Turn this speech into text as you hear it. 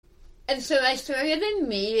And so I sort of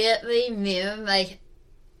immediately knew, like,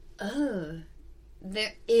 oh,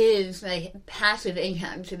 there is, like, passive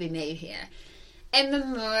income to be made here. And the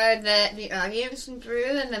more that the audience grew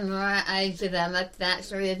and the more I developed that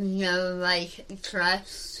sort of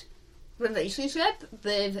trust relationship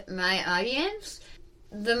with my audience,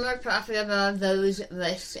 the more profitable those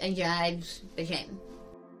lists and guides became.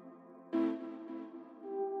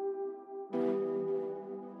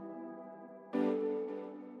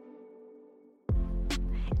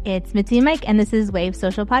 It's Mitzi and Mike, and this is Wave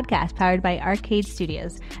Social Podcast, powered by Arcade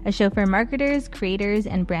Studios, a show for marketers, creators,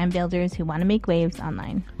 and brand builders who want to make waves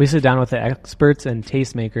online. We sit down with the experts and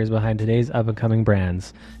tastemakers behind today's up-and-coming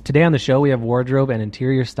brands. Today on the show, we have wardrobe and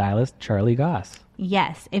interior stylist Charlie Goss.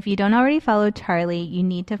 Yes, if you don't already follow Charlie, you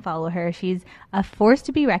need to follow her. She's a force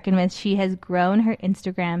to be reckoned with. She has grown her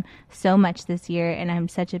Instagram so much this year, and I'm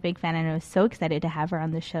such a big fan, and I was so excited to have her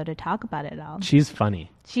on the show to talk about it all. She's funny.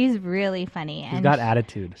 She's really funny. She's got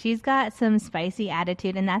attitude. She's got some spicy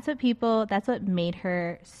attitude, and that's what made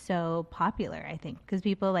her so popular, I think, because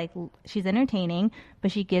people she's entertaining,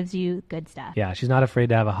 but she gives you good stuff. Yeah, she's not afraid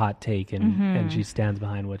to have a hot take, and she stands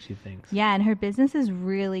behind what she thinks. Yeah, and her business has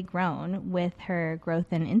really grown with her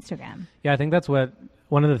growth in Instagram. Yeah, I think that's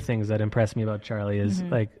one of the things that impressed me about Charlie is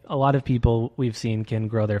like a lot of people we've seen can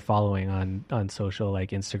grow their following on social,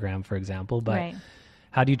 like Instagram, for example, but right.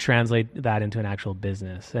 How do you translate that into an actual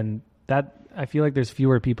business? And that, I feel like there's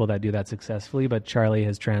fewer people that do that successfully, but Charlie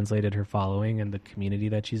has translated her following and the community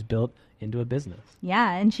that she's built into a business.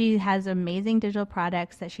 Yeah, and she has amazing digital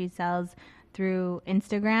products that she sells through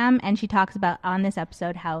Instagram, and she talks about on this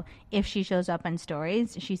episode how if she shows up on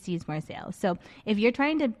stories, she sees more sales. So if you're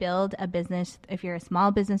trying to build a business, if you're a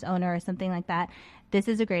small business owner or something like that, this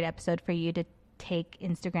is a great episode for you to take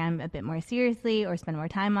Instagram a bit more seriously or spend more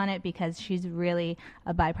time on it, because she's really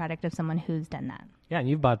a byproduct of someone who's done that. Yeah, and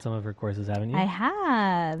you've bought some of her courses, haven't you? I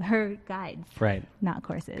have. Her guides. Right. Not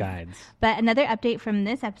courses. Guides. But another update from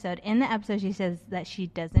this episode. In the episode, she says that she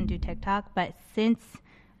doesn't do TikTok, but since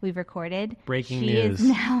we've recorded, Breaking she news. is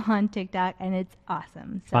now on TikTok, and it's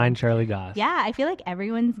awesome. So, Find Charlie Goss. yeah, I feel like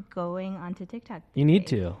everyone's going onto TikTok. You need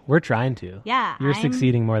to. We're trying to. Yeah. You're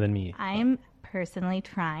succeeding more than me. I'm personally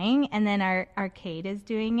trying, and then our Arcade is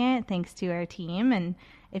doing it thanks to our team. And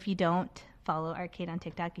if you don't follow Arcade on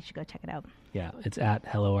TikTok, you should go check it out. Yeah, it's at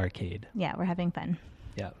Hello Arcade. Yeah, we're having fun.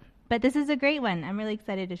 Yeah. But this is a great one. I'm really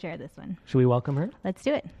excited to share this one. Should we welcome her? Let's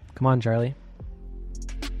do it. Come on, Charlie.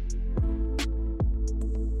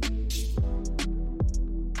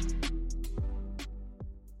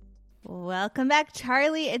 Welcome back,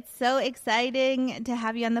 Charlie. It's so exciting to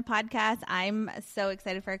have you on the podcast. I'm so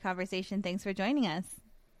excited for our conversation. Thanks for joining us.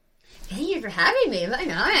 Thank you for having me. What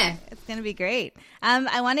an honor. It's going to be great.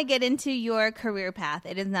 I want to get into your career path.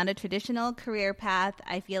 It is not a traditional career path.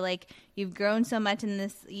 I feel like you've grown so much in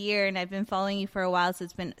this year, and I've been following you for a while, so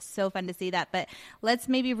it's been so fun to see that. But let's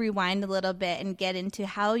maybe rewind a little bit and get into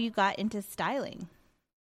how you got into styling.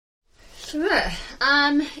 Sure.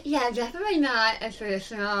 Yeah, definitely not a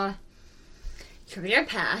traditional career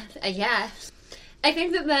path, I guess. I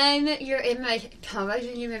think that when you're in college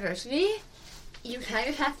and university, you kind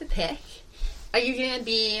of have to pick. Are you going to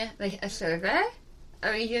be a server, or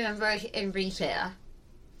are you going to work in retail?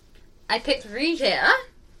 I picked retail,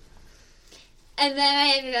 and then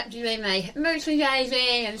I ended up doing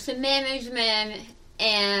merchandising and some management,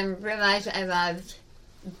 and realized that I loved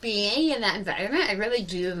being in that environment. I really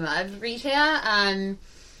do love retail.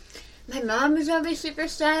 My mom was always super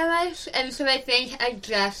stylish, and so I think I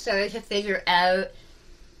just started to figure out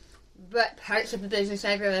what parts of the business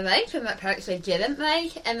I really liked and what parts I didn't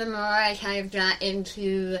like. And the more I kind of got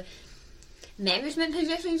into management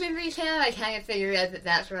positions in retail, I kind of figured out that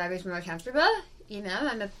that's where I was more comfortable. You know,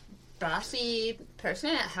 I'm a bossy person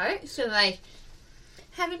at heart, so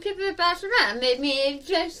having people to boss around made me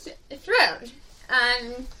just thrilled.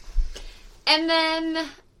 And then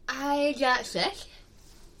I got sick.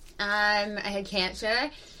 I had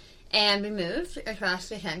cancer, and we moved across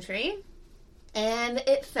the country, and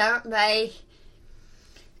it felt like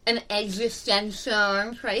an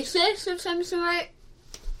existential crisis of some sort.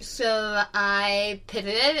 So I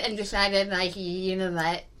pivoted and decided, you know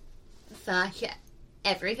what, fuck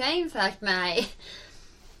everything, fuck my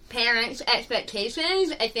parents'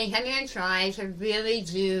 expectations. I think I'm going to try to really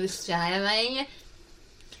do styling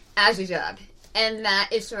as a job. And that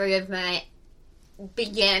is sort of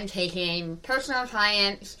began taking personal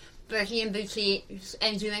clients, working in boutiques,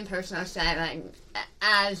 and doing personal styling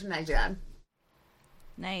as my job.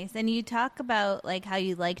 Nice. And you talk about how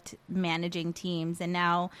you liked managing teams, and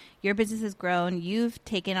now your business has grown. You've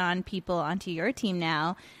taken on people onto your team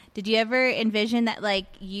now. Did you ever envision that like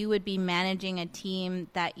you would be managing a team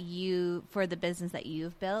that for the business that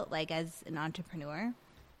you've built, like as an entrepreneur?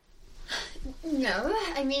 No,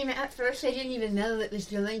 I mean, at first I didn't even know it was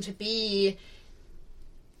going to be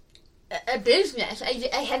a business.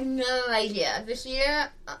 I had no idea. This year,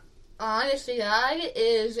 honest to God,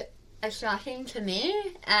 is as shocking to me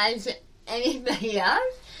as anybody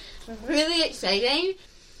else. Really exciting.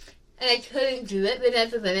 And I couldn't do it without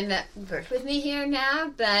the women that work with me here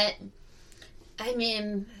now, but I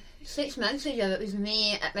mean, 6 months ago it was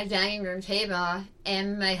me at my dining room table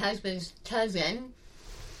and my husband's cousin,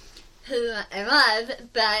 who I love,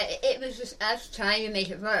 but it was just us trying to make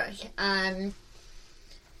it work.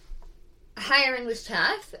 Hiring was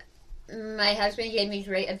tough. My husband gave me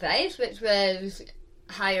great advice, which was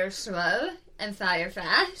hire slow and fire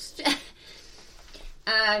fast.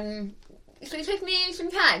 So it took me some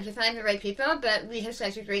time to find the right people, but we have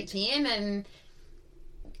such a great team, and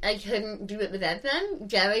I couldn't do it without them.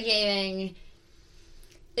 Delegating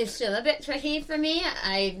is still a bit tricky for me.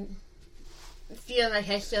 I feel like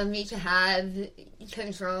I still need to have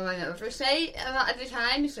control and oversight a lot of the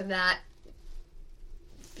time, so that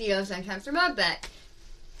feels uncomfortable, but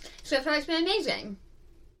so far it's been amazing.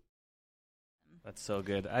 That's so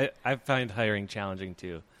good. I find hiring challenging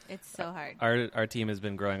too. It's so hard. Our team has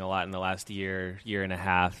been growing a lot in the last year and a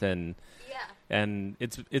half, and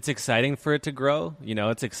it's exciting for it to grow. You know,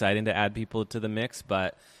 it's exciting to add people to the mix,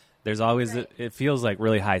 but there's always it feels like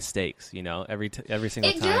really high stakes. You know, every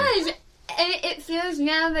single time. It does, and it feels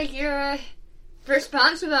now like you're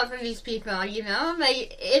responsible for these people. You know,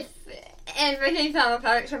 like if everything fell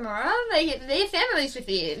apart tomorrow, like they have families to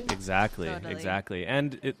feed. Exactly,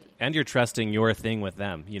 and you're trusting your thing with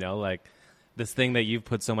them. You know, like this thing that you've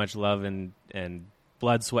put so much love and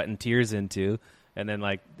blood, sweat, and tears into, and then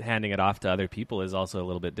like handing it off to other people is also a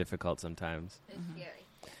little bit difficult sometimes. It's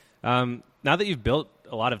scary. Now that you've built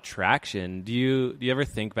a lot of traction, do you ever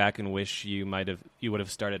think back and wish you would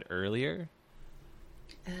have started earlier?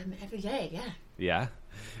 Every day, yeah. Yeah.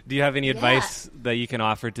 Do you have any advice that you can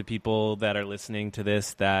offer to people that are listening to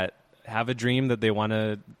this that have a dream that they want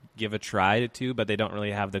to give a try to, but they don't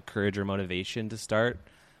really have the courage or motivation to start,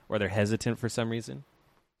 or they're hesitant for some reason?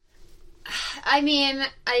 I mean,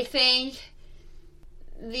 I think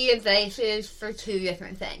the advice is for two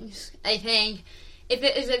different things. I think if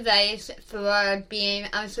it is advice for being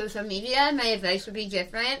on social media, my advice would be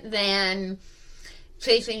different than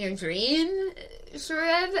chasing your dream, sort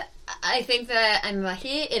of. I think that I'm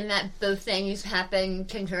lucky in that both things happen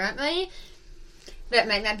concurrently. That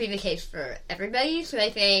might not be the case for everybody, so I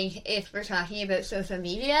think if we're talking about social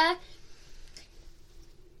media,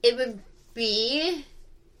 it would be,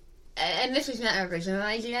 and this is not an original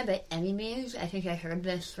idea by any means, I think I heard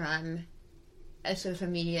this from a social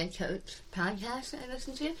media coach podcast I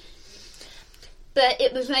listened to, but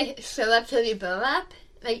it was like, show up till you blow up,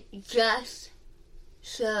 like, just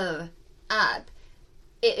show up.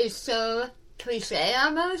 It is so cliche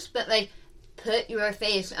almost, but like, put your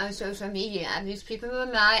face on social media. These people will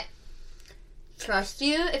not trust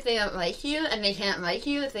you if they don't like you, and they can't like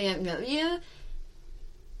you if they don't know you.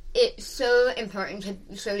 It's so important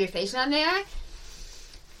to show your face on there,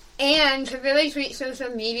 and to really treat social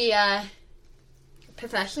media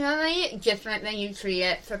professionally different than you treat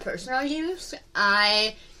it for personal use.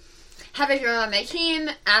 I have a girl on my team,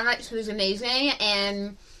 Alex, who's amazing,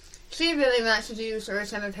 and she really wants to do sort of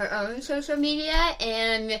some of her own social media,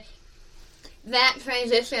 and that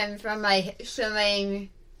transition from like showing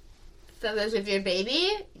photos of your baby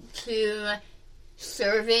to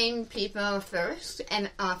serving people first and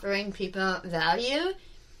offering people value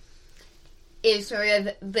is sort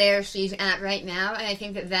of where she's at right now, and I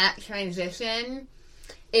think that transition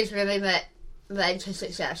is really what led to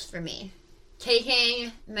success for me.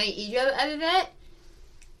 Taking my ego out of it,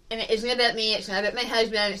 and it isn't about me, it's not about my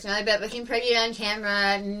husband, it's not about looking pretty on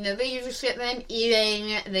camera, nobody gives a shit what I'm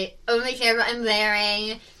eating, they only care what I'm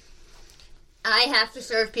wearing. I have to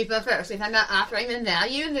serve people first. If I'm not offering them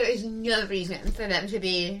value, there is no reason for them to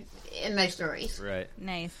be in my stories. Right.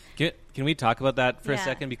 Nice. Can we talk about that for a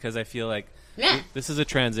second? Because I feel like this is a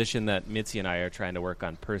transition that Mitzi and I are trying to work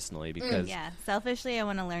on personally. Because selfishly, I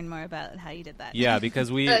want to learn more about how you did that. Yeah,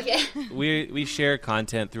 because we we share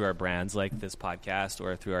content through our brands, like this podcast,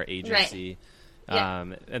 or through our agency.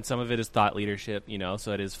 Right. And some of it is thought leadership, you know,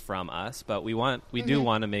 so it is from us. But we do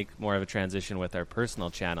want to make more of a transition with our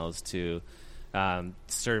personal channels to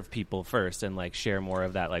serve people first and like share more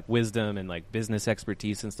of that like wisdom and like business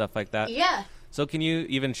expertise and stuff like that. Yeah. So can you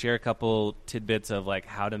even share a couple tidbits of like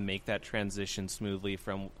how to make that transition smoothly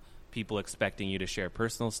from people expecting you to share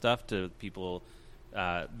personal stuff to people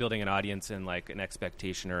building an audience and like an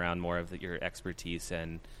expectation around more of your expertise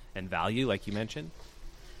and value, like you mentioned?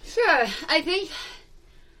 Sure. I think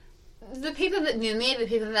the people that knew me, the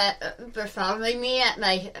people that were following me at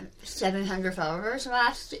like 700 followers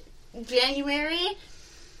last January,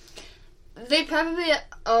 they probably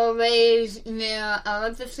always knew all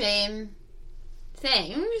of the same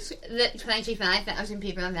things that 25,000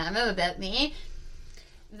 people now know about me.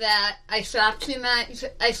 That I shop too much,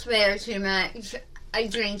 I swear too much, I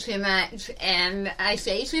drink too much, and I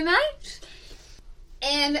say too much.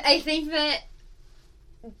 And I think that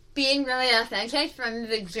being really authentic from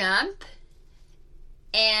the jump,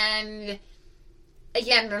 and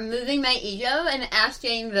again, removing my ego and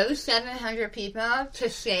asking those 700 people to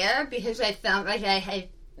share because I felt like I had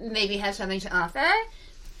maybe had something to offer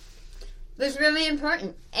was really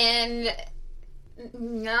important. And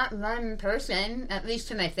not one person, at least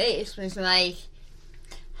to my face, was like,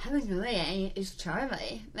 how annoying is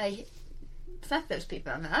Charlie? Like, fuck those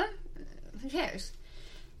people, no? Who cares?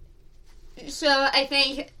 So I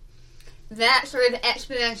think that sort of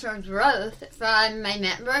exponential growth from my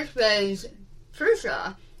network was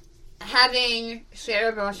crucial. Having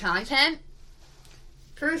shareable content,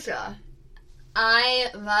 crucial. I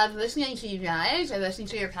love listening to you guys. I listen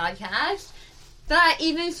to your podcast. But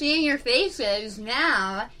even seeing your faces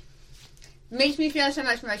now makes me feel so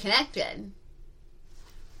much more connected.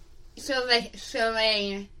 So, like,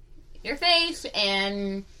 showing your face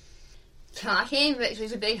and talking, which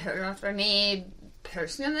was a big hurdle for me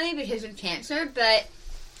personally because of cancer, but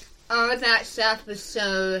all of that stuff was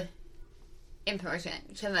so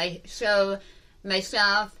important to, like, show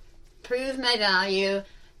myself, prove my value,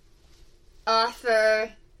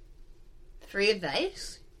 offer free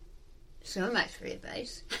advice. So much free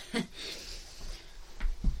advice.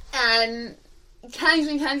 And times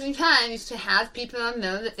and times and times to have people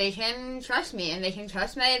know that they can trust me and they can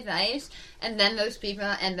trust my advice, and then those people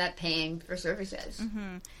end up paying for services.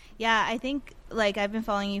 Mm-hmm. Yeah, I think, like, I've been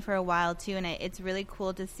following you for a while, too, and it's really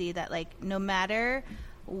cool to see that, like, no matter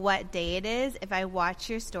what day it is, if I watch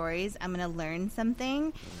your stories, I'm going to learn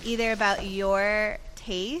something, either about your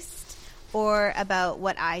taste or about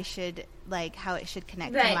what I should, like, how it should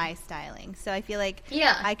connect to my styling. So I feel like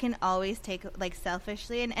I can always take, like,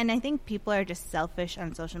 selfishly, and I think people are just selfish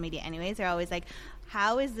on social media anyways. They're always like,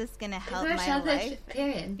 how is this going to help my life?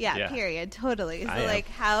 Period. Yeah, period. Totally. So, like,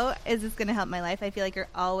 how is this going to help my life? I feel like you're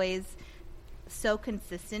always so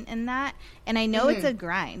consistent in that, and I know it's a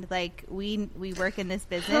grind. Like, we work in this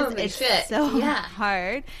business. It's so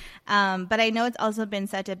hard, but I know it's also been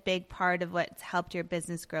such a big part of what's helped your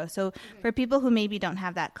business grow. So for people who maybe don't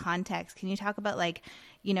have that context, can you talk about, like,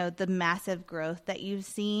 you know, the massive growth that you've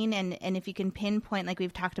seen, and if you can pinpoint, like,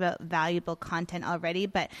 we've talked about valuable content already,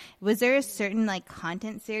 but was there a certain, like,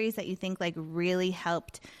 content series that you think, like, really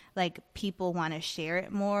helped, like, people want to share it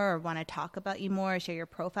more or want to talk about you more or share your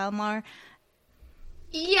profile more?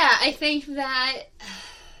 Yeah, I think that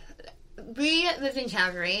we lived in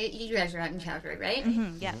Calgary. You guys are out in Calgary, right?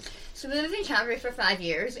 Mm-hmm, yeah. So we lived in Calgary for 5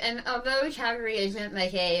 years, and although Calgary isn't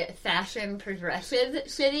like a fashion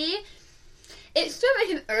progressive city, it's still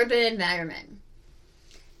like an urban environment.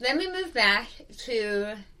 Then we moved back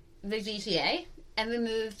to the GTA, and we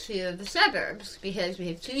moved to the suburbs because we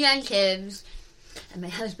have 2 young kids, and my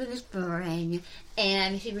husband is boring,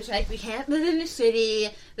 and he was like, we can't live in the city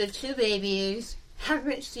with 2 babies. How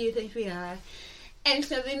rich do you think we are? And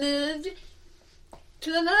so we moved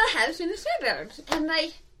to a little house in the suburbs. And,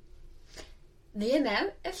 like, the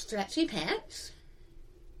amount of stretchy pants,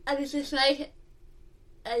 I was just like,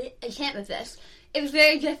 I can't with this. It was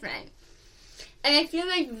very different. And I feel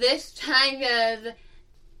like this kind of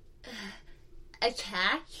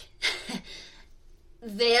attack,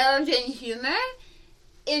 veiled in humor,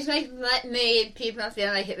 is, like, what made people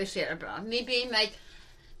feel like it was shareable. Me being like,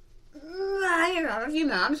 why are all of you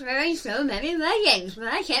moms wearing so many leggings? Well,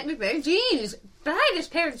 I can't wear jeans. Buy this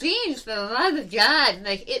pair of jeans for the love of God.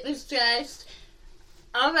 Like, it was just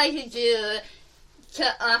all I could do to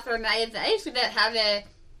offer my advice about how to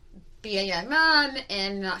be a young mom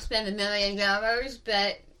and not spend $1 million,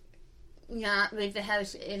 but not leave the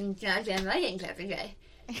house in goddamn leggings every day.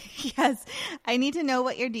 Yes. I need to know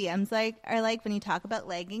what your DMs are like when you talk about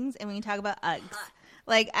leggings and when you talk about Uggs.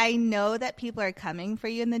 Like, I know that people are coming for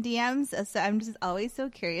you in the DMs, so I'm just always so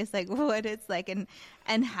curious, like, what it's like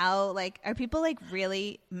and how, like, are people, like,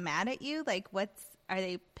 really mad at you? Like, what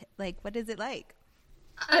is it like?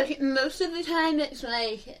 Most of the time it's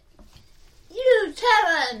like, you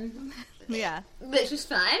tell them! Yeah. Which is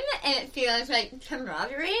fun, and it feels like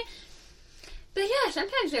camaraderie. But yeah,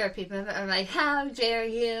 sometimes there are people that are like, how dare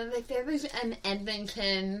you? Like, there was an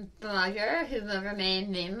Edmonton blogger who will remain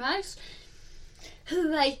nameless, who,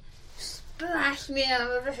 like, splashed me all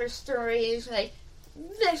over her stories, like,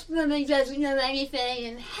 this woman doesn't know anything,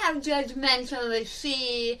 and how judgmental is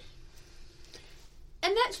she?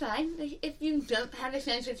 And that's fine. Like, if you don't have a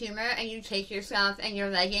sense of humor and you take yourself and your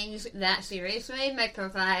leggings that seriously, my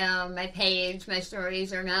profile, my page, my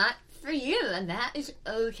stories are not for you, and that is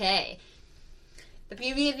okay. The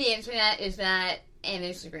beauty of the internet is that, and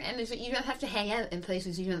Instagram, is that you don't have to hang out in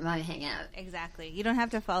places you don't want to hang out. Exactly. You don't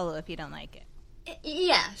have to follow if you don't like it.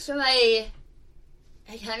 Yeah, so I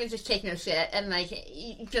kind of just take no shit and, like,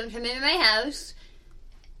 you don't come into my house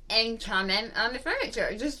and comment on the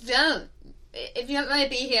furniture. Just don't. If you don't want to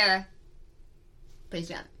be here, please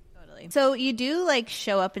don't. Totally. So you do, like,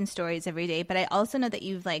 show up in stories every day, but I also know that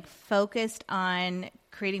you've, like, focused on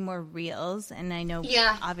creating more reels, and I know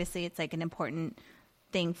obviously it's, like, an important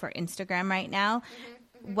thing for Instagram right now.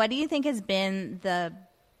 Mm-hmm. What do you think has been the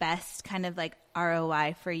best kind of, like,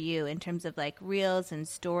 ROI for you in terms of, like, reels and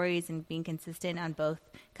stories and being consistent on both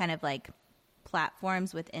kind of, like,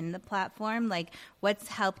 platforms within the platform? Like, what's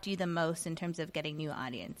helped you the most in terms of getting new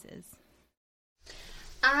audiences?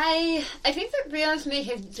 I think that reels make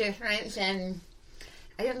a difference, and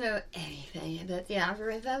I don't know anything about the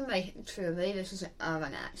algorithm. Like, truly, this is all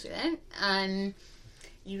an accident.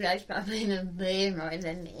 You guys probably know way more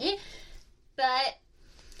than me. But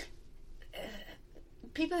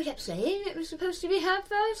people kept saying it was supposed to be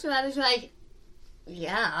helpful, so I was like,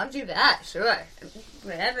 yeah, I'll do that, sure.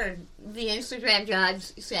 Whatever the Instagram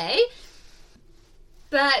gods say.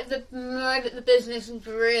 But the more that the business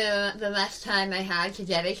grew, the less time I had to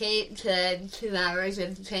dedicate to 2 hours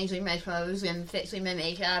of changing my clothes and fixing my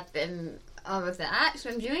makeup and all of that. So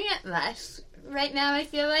I'm doing it less right now, I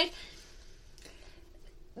feel like.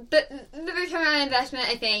 But the return on investment,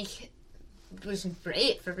 I think, was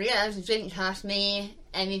great for reals. It didn't cost me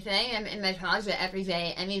anything. I'm in my closet every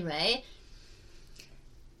day anyway.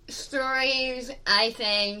 Stories, I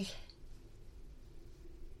think,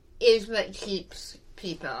 is what keeps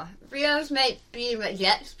people. Reels might be what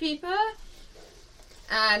gets people.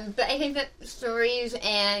 But I think that stories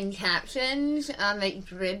and captions, like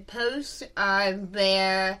grid posts, are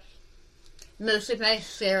where most of my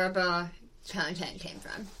shareable content came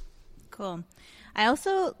from. Cool. I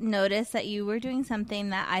also noticed that you were doing something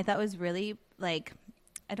that I thought was really, like,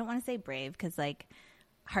 I don't want to say brave because, like,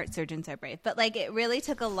 heart surgeons are brave, but, like, it really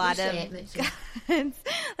took a lot of guts.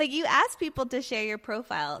 Like, you asked people to share your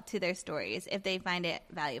profile to their stories if they find it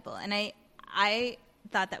valuable. And I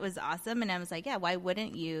thought that was awesome. And I was like, yeah, why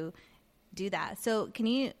wouldn't you do that? So can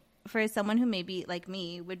you, for someone who maybe like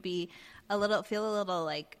me would be feel a little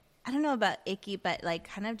like, I don't know about icky, but, like,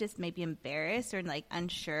 kind of just maybe embarrassed or, like,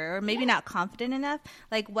 unsure or maybe not confident enough.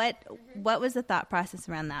 Like, what was the thought process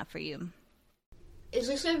around that for you? It's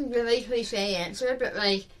just a really cliche answer, but,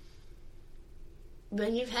 like,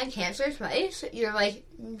 when you've had cancer twice, you're like,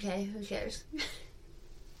 okay, who cares?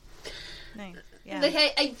 Nice. Yeah. Like,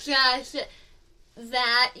 I just,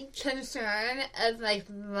 that concern of, like,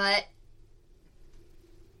 what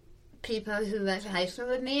people who went to high school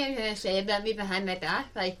with me are going to say about me behind my back,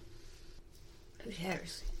 like, who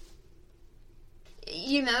cares?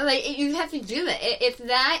 You know, like, you have to do it. If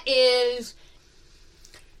that is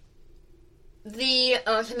the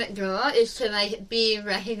ultimate goal, is to, like, be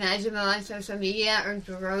recognizable on social media or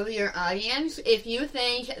grow your audience, if you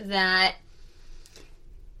think that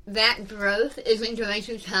that growth isn't going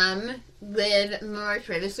to come with more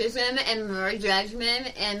criticism and more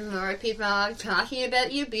judgment and more people talking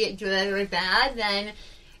about you, be it good or bad, then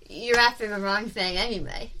you're after the wrong thing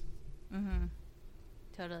anyway. Mm-hmm.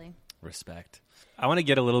 Totally. Respect. I want to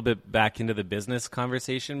get a little bit back into the business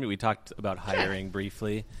conversation. We talked about hiring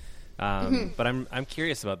briefly, but I'm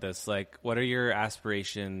curious about this. Like, what are your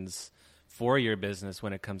aspirations for your business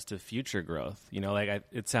when it comes to future growth? You know, like,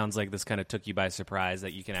 it sounds like this kind of took you by surprise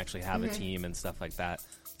that you can actually have a team and stuff like that.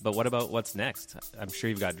 But what about what's next? I'm sure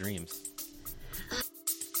you've got dreams.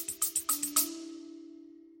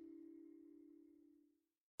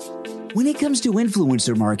 When it comes to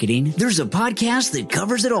influencer marketing, there's a podcast that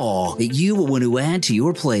covers it all that you will want to add to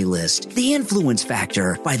your playlist. The Influence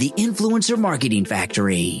Factor by the Influencer Marketing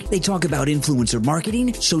Factory. They talk about influencer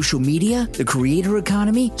marketing, social media, the creator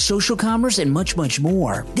economy, social commerce, and much, much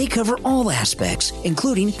more. They cover all aspects,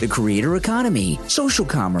 including the creator economy, social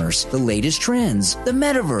commerce, the latest trends, the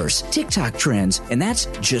metaverse, TikTok trends, and that's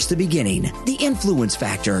just the beginning. The Influence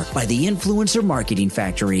Factor by the Influencer Marketing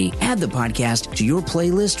Factory. Add the podcast to your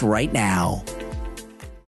playlist right now.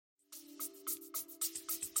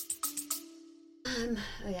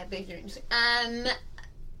 big dreams.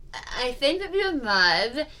 I think that we would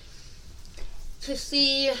love to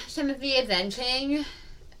see some of the eventing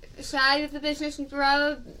side of the business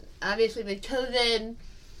grow. Obviously, with COVID,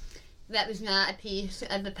 that was not a piece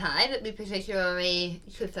of the pie that we particularly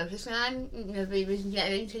should focus on. Nobody was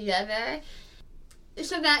getting together.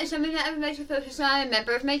 So that is something that I would like to focus on. A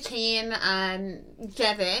member of my team,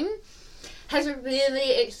 Devin, has a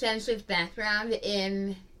really extensive background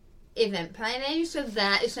in event planning, so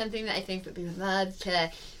that is something that I think that we would love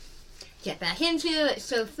to get back into. It's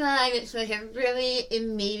so fun. It's like a really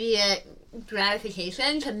immediate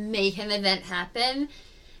gratification to make an event happen,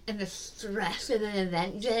 and the stress of an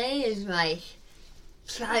event day is like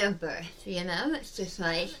childbirth, you know? It's just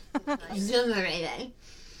like exhilarating.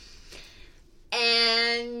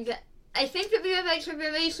 And I think that we would like to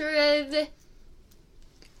really sort of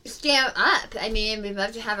scale up. I mean, we'd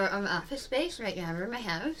love to have our own office space. Right now we're in my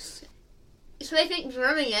house. So I think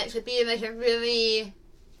growing it to be like a really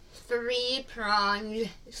three-pronged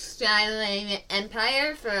styling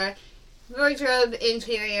empire for wardrobe,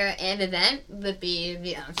 interior, and event would be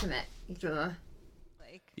the ultimate goal.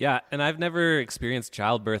 Yeah, and I've never experienced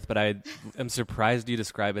childbirth, but I am surprised you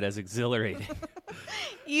describe it as exhilarating.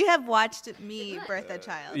 You have watched me birth a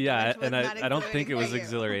child. Yeah, and I don't think it was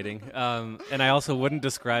exhilarating. And I also wouldn't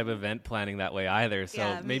describe event planning that way either. So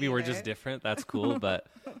Yeah, maybe we're just different. That's cool. But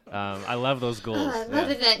I love those goals. Oh, I love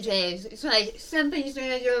event days. It's like something's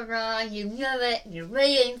going to go wrong. You know it. You're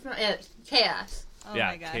waiting for it. Chaos. Oh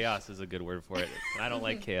yeah, my gosh. chaos is a good word for it. I don't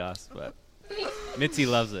like chaos, but Mitzi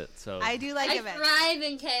loves it. So I do like I events. thrive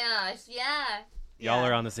in chaos. Yeah. y'all Yeah.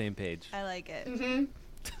 are on the same page. I like it. Mm-hmm.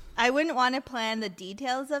 I wouldn't want to plan the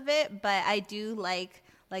details of it, but I do like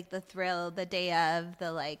the thrill, the day of,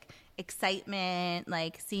 the like excitement,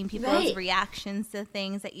 like seeing people's Right. reactions to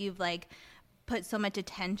things that you've like put so much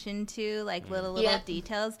attention to, like little Yeah.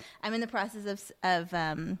 details. I'm in the process of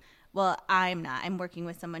well, I'm not. I'm working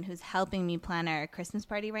with someone who's helping me plan our Christmas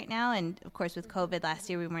party right now, and of course with COVID last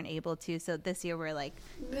year we weren't able to, so this year we're like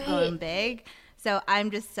going big. So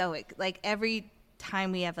I'm just so like every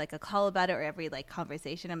time we have like a call about it or every like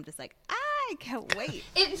conversation, I'm just like, I can't wait.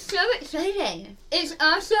 It's so exciting. It's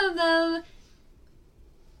also, though,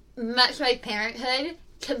 much like parenthood,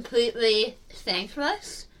 completely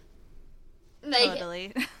thankless. Like,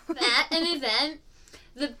 Totally. at an event,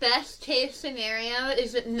 the best case scenario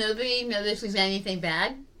is that nobody notices anything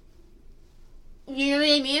bad. You know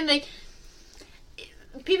what I mean? Like,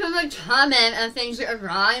 people would comment on things that are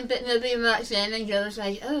wrong, but nobody walks in and goes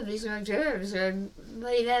like, oh, these hors d'oeuvres are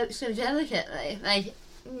laid out so delicately. Like,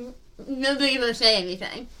 nobody will say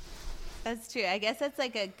anything. That's true. I guess that's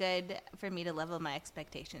like a good for me to level my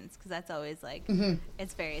expectations, because that's always like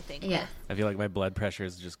it's very thankless. Yeah. I feel like my blood pressure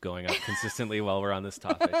is just going up consistently while we're on this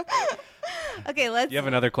topic. Okay, let's. You have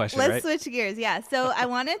another question, Let's right? switch gears. Yeah. So I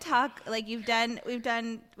want to talk. Like we've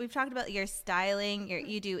talked about your styling.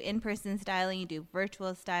 You do in-person styling. You do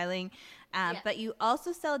virtual styling. But you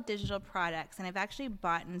also sell digital products, and I've actually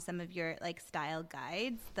bought in some of your like style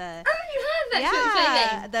guides. Oh, you have? That's so Yeah,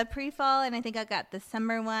 exciting. the pre-fall, and I think I got the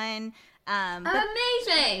summer one.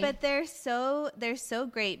 Amazing. But they're so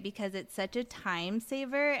great because it's such a time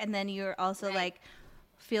saver, and then you're also Right. like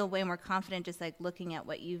feel way more confident just like looking at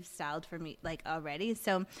what you've styled for me like already.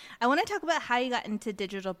 So I want to talk about how you got into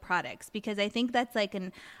digital products, because I think that's like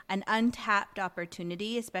an untapped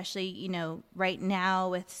opportunity, especially, you know, right now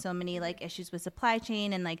with so many like issues with supply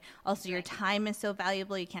chain, and like also your time is so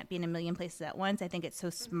valuable. You can't be in a million places at once. I think it's so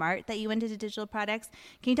smart that you went into digital products.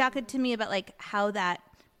 Can you talk to me about like how that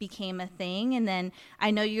became a thing? And then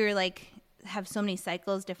I know you're like have so many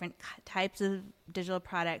cycles, different types of digital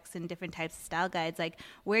products and different types of style guides. Like,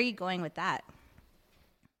 where are you going with that?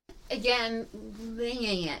 Again,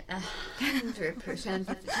 winging it 100%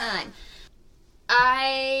 of the time.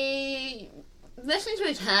 I listen to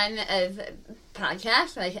a ton of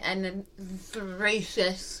podcasts. Like, I'm a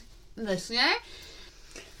voracious listener.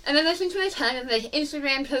 And I listen to a ton of like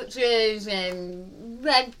Instagram coaches and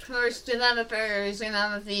web course developers and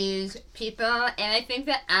all of these people. And I think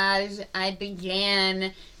that as I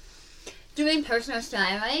began doing personal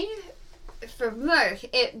styling for work,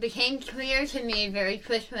 it became clear to me very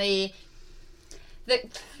quickly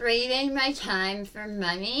that trading my time for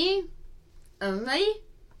money only,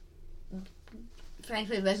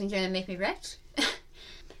 frankly, wasn't going to make me rich.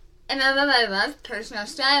 And although I love personal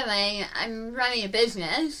styling, I'm running a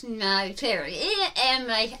business, not a charity, and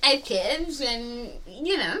like I have kids, and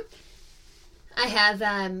you know, I have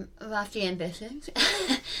lofty ambitions.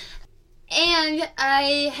 And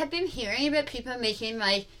I have been hearing about people making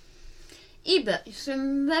like ebooks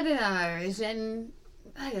and webinars and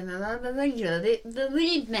I don't know, the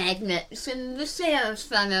lead magnets and the sales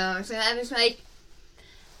funnels, and I was like,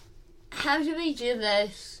 how do we do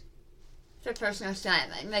this for personal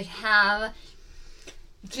styling? Like, how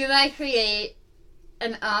do I create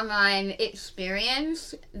an online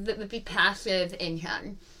experience that would be passive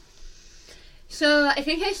income? So I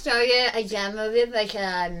think I downloaded like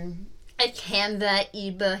a Canva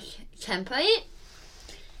ebook template,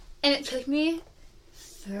 and it took me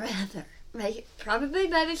forever. Like, probably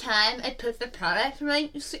by the time I put the product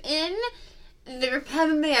links in, they were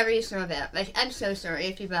probably already sold out. Like, I'm so sorry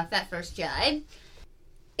if you bought that first guide.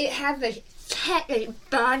 It had like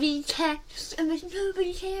body text, and like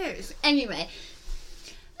nobody cares. Anyway,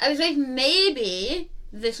 I was like, maybe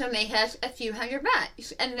this will make us a few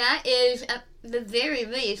 $100, and that is at the very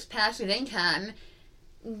least passive income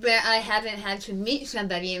where I haven't had to meet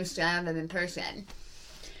somebody and style them in person.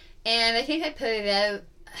 And I think I put it out,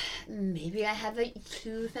 maybe I had like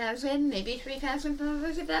 2,000, maybe 3,000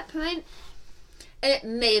 followers at that point, and it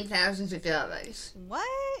made thousands of dollars.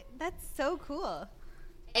 What? That's so cool.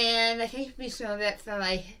 And I think we sold it for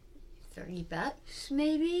like $30,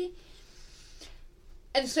 maybe.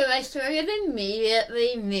 And so I sort of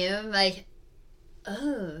immediately knew, like,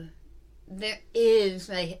 oh, there is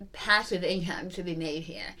like passive income to be made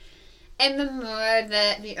here. And the more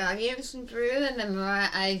that the audience grew, and the more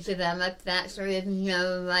I developed that sort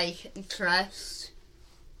of trust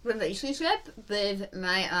relationship with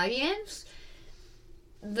my audience,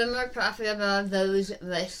 the more profitable those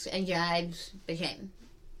lists and guides became.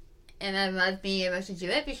 And I love being able to do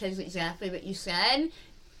it because exactly what you said,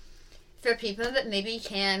 for people that maybe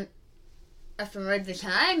can't afford the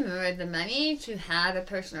time or the money to have a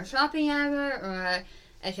personal shopping hour or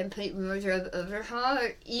a complete wardrobe overhaul,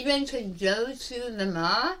 or even to go to the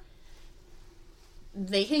mall,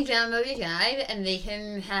 they can download a guide and they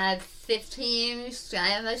can have 15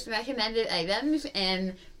 stylist recommended items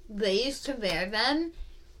and ways to wear them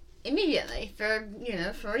immediately for,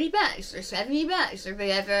 $40 or $70 or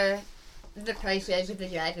whatever the price is of the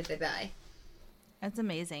guide that they buy. That's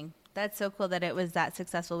amazing. That's so cool that it was that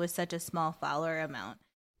successful with such a small follower amount.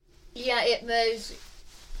 Yeah, it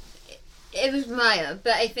was mild,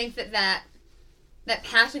 but I think that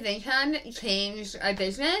passive income changed our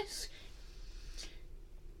business,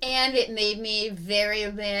 and it made me very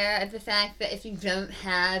aware of the fact that if you don't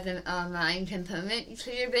have an online component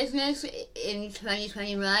to your business in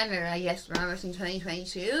 2021, or I guess we're almost in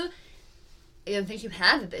 2022, I don't think you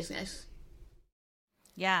have a business.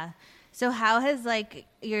 Yeah. So how has I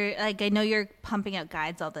know you're pumping out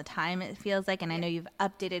guides all the time, it feels like, and I know you've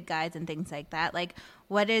updated guides and things like that. Like,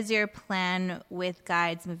 what is your plan with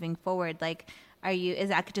guides moving forward? Like, is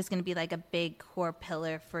that just going to be like a big core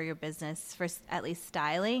pillar for your business for at least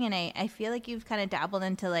styling? And I feel like you've kind of dabbled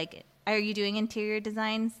into are you doing interior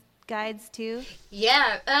designs guides too?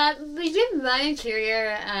 Yeah, we did one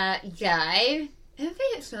interior guide. I don't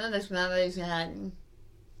think it's one as well as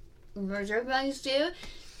wardrobe ones do.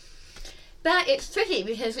 But it's tricky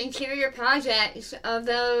because interior projects,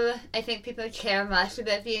 although I think people care less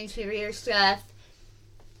about the interior stuff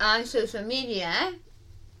on social media,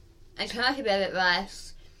 I talk about it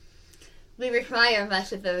less, we require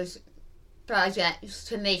less of those projects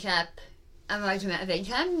to make up a large amount of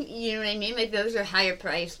income. You know what I mean? Like, those are higher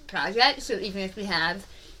priced projects, so even if we have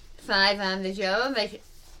 5 on the go,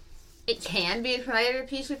 it can be a quieter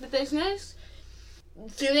piece of the business.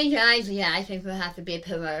 Doing guides, yeah, I think will have to be a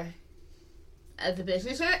pillar of the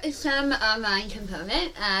business, or some online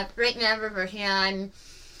component. Right now we're working on,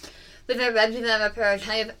 with our web developer,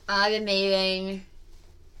 kind of automating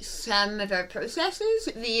some of our processes,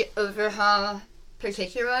 the overhaul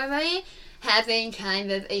particularly, having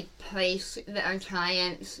kind of a place that our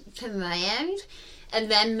clients can land and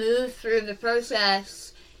then move through the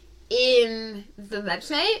process in the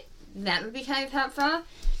website. That would be kind of helpful.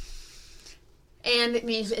 And it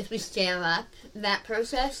means if we scale up, that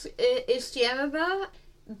process is scalable.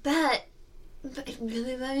 But what I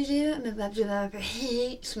really want to do, and my web developer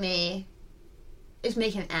hates me, is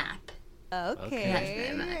make an app.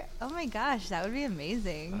 Okay. Oh my gosh, that would be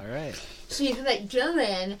amazing. All right. So you could go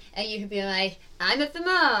in and you could be like, I'm at the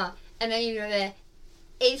mall, and then you go to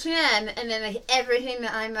H&M, and then everything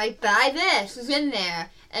that I'm buy this is in there,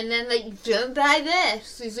 and then don't buy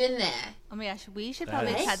this is in there. Oh my gosh, we should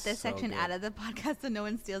probably cut this section out of the podcast so no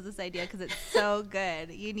one steals this idea because it's so good.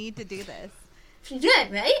 You need to do this. It's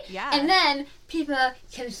good, right? Yeah. And then people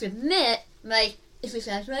can submit, is this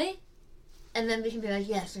right? And then we can be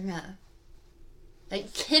yes or no.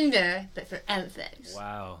 Like Tinder, but for outfits.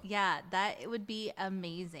 Wow. Yeah, that would be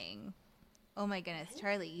amazing. Oh my goodness,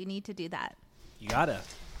 Charlie, you need to do that. You gotta.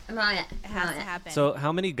 I'm on it. It has to happen. So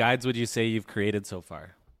how many guides would you say you've created so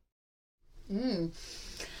far?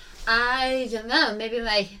 I don't know. Maybe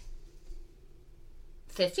like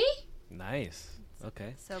 50? Nice.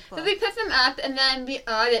 Okay. So But cool. we put them up and then we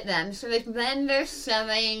audit them. So like when they're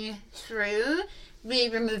selling through, we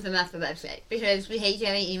remove them off the website because we hate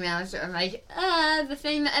getting emails that are like, the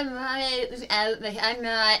thing that I wanted was out. Like, I'm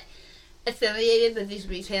not affiliated with these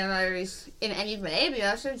retailers in any way. We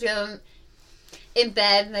also don't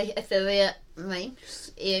embed like affiliate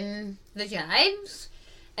links in the guides.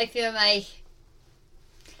 I feel like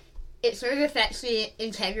it sort of affects the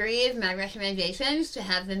integrity of my recommendations to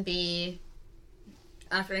have them be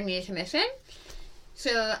offering me a commission.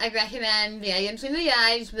 So I recommend the items in the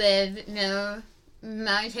guides with no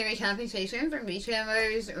monetary compensation from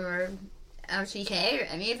retailers or LTK or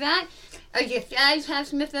any of that. Our gift guides have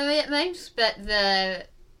some affiliate links, but the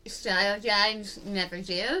style guides never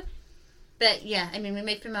do. But yeah, I mean, we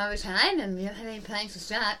make them all the time and we don't have any plans to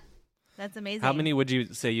stop. That's amazing. How many would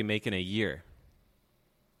you say you make in a year?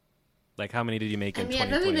 Like, how many did you make in I mean,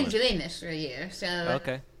 I've only 2021? been doing this for a year, so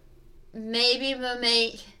Okay. maybe we'll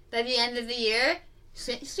make, by the end of the year,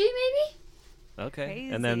 60 maybe? Okay.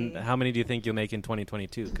 And then Crazy. how many do you think you'll make in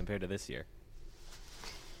 2022 compared to this year?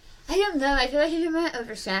 I don't know. I feel like you don't want to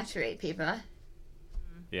oversaturate people.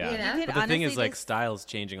 Yeah. You know? You could But the thing is, honestly like, just- styles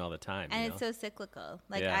changing all the time. And you know? it's so cyclical.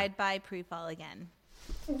 Like, Yeah. I'd buy pre-fall again.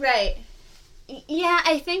 Right. Yeah,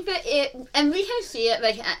 I think that it, and we can see it,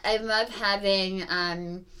 like, I love having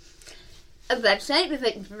a website with,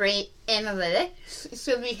 like, great analytics,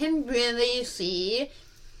 so we can really see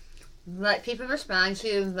what people respond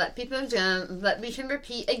to, what people don't, what we can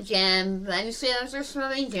repeat again, when sales are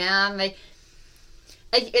slowing down, like,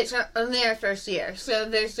 it's only our first year, so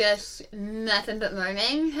there's just nothing but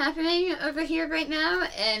learning happening over here right now,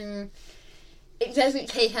 and it doesn't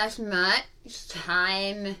take us much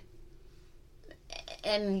time,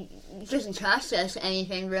 and it doesn't cost us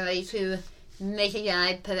anything really to make a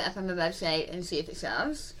guide, put it up on the website, and see if it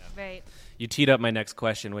sells. Right. You teed up my next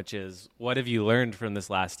question, which is, what have you learned from this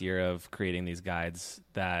last year of creating these guides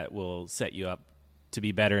that will set you up to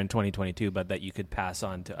be better in 2022, but that you could pass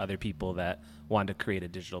on to other people that want to create a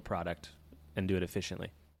digital product and do it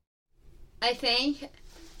efficiently? I think,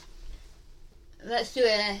 let's do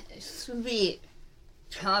a sweet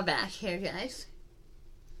callback here, guys.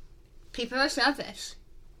 People are selfish.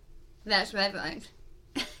 That's what I've learned.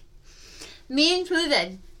 Me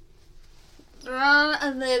included. We're all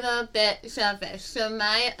a little bit selfish. So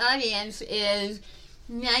my audience is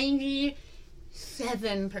 97%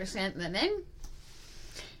 women.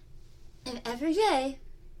 And every day,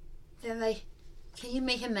 they're like, can you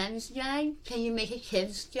make a men's guide? Can you make a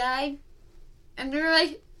kid's guide? And they're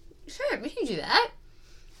like, sure, we can do that.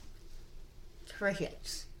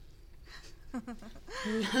 Crickets.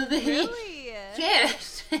 Nobody Really?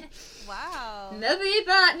 cares. Wow. Nobody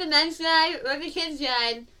bought the men's guide or the kids'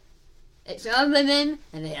 guide. It's all women,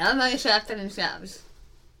 and they all want to shop for themselves.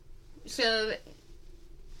 So,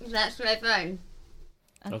 that's what I've learned.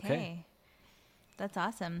 Okay. That's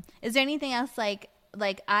awesome. Is there anything else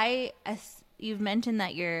you've mentioned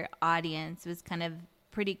that your audience was kind of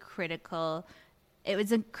pretty critical. It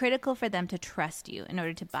was critical for them to trust you in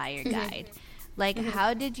order to buy your guide. Like,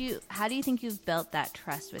 how do you think you've built that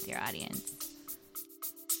trust with your audience?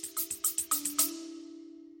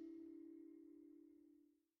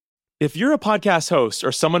 If you're a podcast host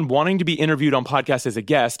or someone wanting to be interviewed on podcasts as a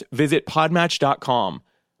guest, visit podmatch.com.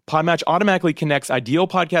 Podmatch automatically connects ideal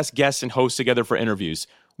podcast guests and hosts together for interviews.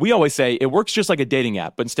 We always say it works just like a dating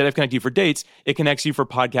app, but instead of connecting you for dates, it connects you for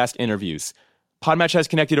podcast interviews. Podmatch has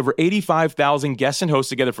connected over 85,000 guests and hosts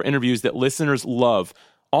together for interviews that listeners love,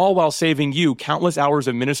 all while saving you countless hours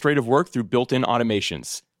of administrative work through built-in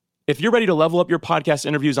automations. If you're ready to level up your podcast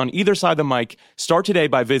interviews on either side of the mic, start today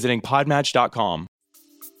by visiting podmatch.com.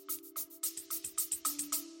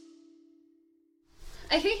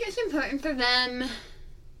 I think it's important for them,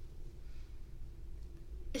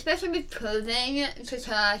 especially with clothing, to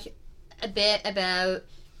talk a bit about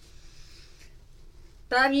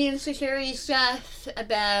body insecurity stuff,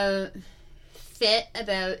 about fit,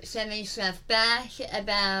 about sending stuff back,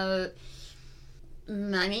 about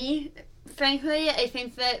money. Frankly, I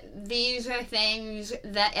think that these are things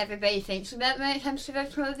that everybody thinks about when it comes to their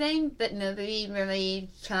clothing, but nobody really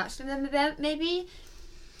talks to them about, maybe.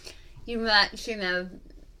 You watch, I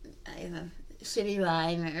don't know, City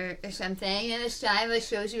Line or something, and the stylist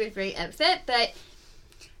shows you a great outfit, but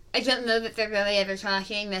I don't know that they're really ever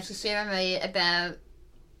talking necessarily about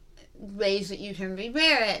ways that you can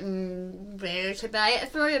rewear it, and where to buy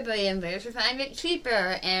it affordably, and where to find it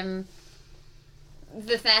cheaper, and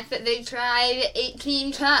the fact that they tried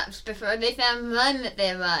 18 tops before they found one that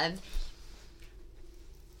they loved.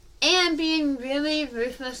 And being really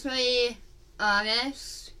ruthlessly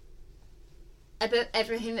honest about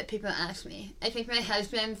everything that people ask me. I think my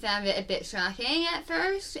husband found it a bit shocking at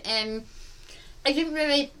first, and I didn't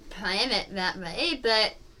really plan it that way,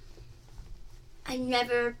 but I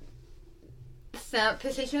never felt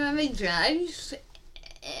particularly judged,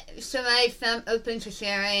 so I felt open to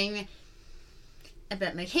sharing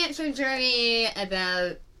about my cancer journey,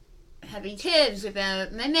 about having kids,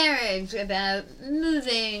 about my marriage, about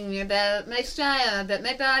moving, about my style, about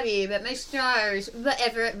my body, about my scars,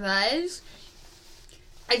 whatever it was.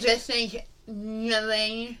 I just think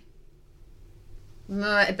knowing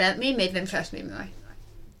more about me made them trust me more.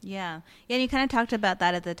 Yeah. And you kind of talked about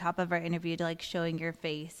that at the top of our interview, to like showing your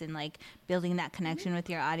face and like building that connection with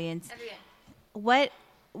your audience. What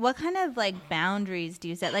kind of like boundaries do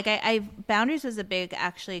you set? Like I boundaries was a big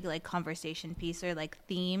actually like conversation piece or like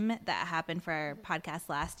theme that happened for our podcast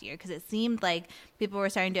last year, because it seemed like people were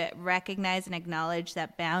starting to recognize and acknowledge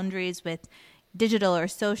that boundaries with digital or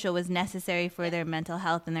social was necessary for their mental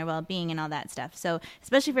health and their well-being and all that stuff. So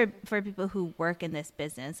especially for people who work in this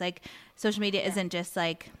business, like social media isn't just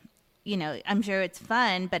like, you know, I'm sure it's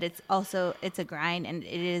fun, but it's a grind and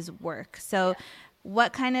it is work. So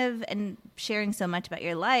what kind of, and sharing so much about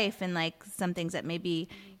your life and like some things that maybe,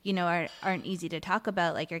 you know, aren't easy to talk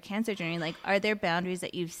about, like your cancer journey, like are there boundaries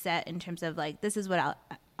that you've set in terms of like, this is what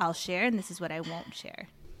I'll share and this is what I won't share?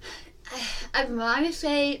 I want to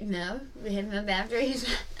say no, we have no boundaries.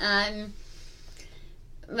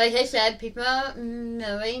 Like I said, people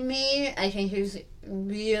knowing me, I think is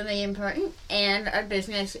really important, and our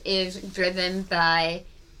business is driven by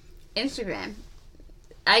Instagram.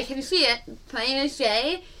 I can see it plain as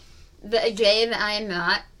day that a day that I am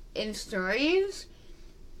not in stories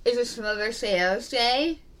is a slower sales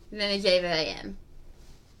day than a day that I am.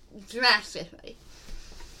 Drastically.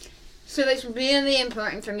 So it's really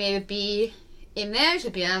important for me to be in there, to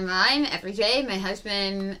be online every day. My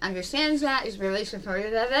husband understands that, is really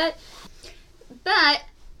supportive of it. But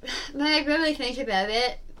when I really think about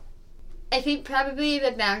it, I think probably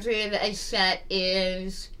the boundary that I set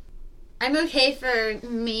is I'm okay for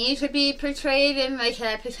me to be portrayed in like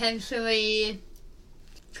a potentially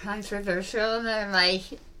controversial or like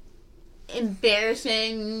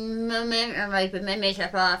embarrassing moment, or like with my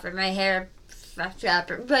makeup off or my hair fucked up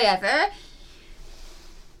or whatever,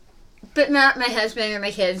 but not my husband or my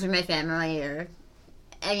kids or my family or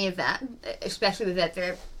any of that, especially without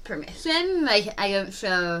their permission. Like, I don't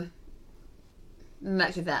show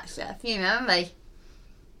much of that stuff, you know? Like,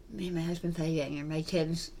 me and my husband fighting, or my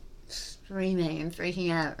kids screaming and freaking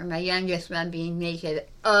out, or my youngest one being naked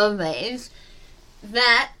always.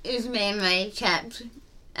 That is mainly kept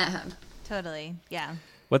at home. Totally, yeah.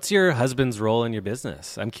 What's your husband's role in your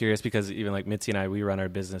business? I'm curious because even like Mitzi and I, we run our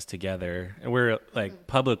business together and we're like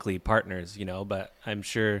publicly partners, you know, but I'm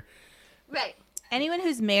sure. Right. Anyone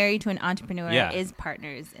who's married to an entrepreneur is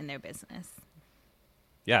partners in their business.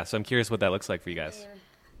 Yeah. So I'm curious what that looks like for you guys.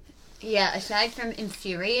 Yeah. Aside from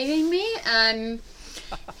infuriating me,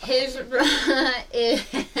 his role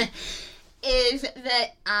is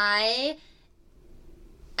that I,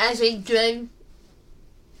 as a good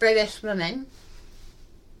British woman,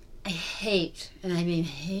 I hate, and I mean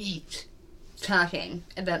hate, talking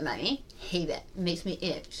about money. Hate it. It makes me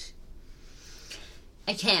itch.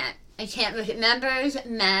 I can't look at numbers.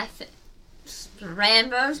 Math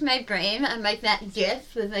scrambles my brain. I'm like that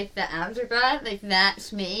GIF with like the algebra. Like,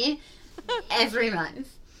 that's me every month.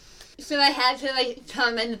 So I had to like tell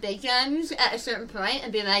him in the big guns at a certain point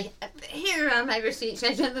and be like, here are my receipts.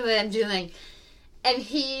 I don't know what I'm doing. And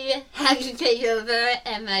he had to take over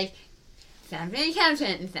and like found an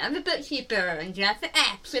accountant and found a bookkeeper and got the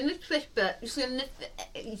apps and the QuickBooks and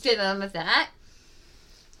did all of that.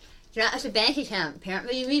 Got us a bank account.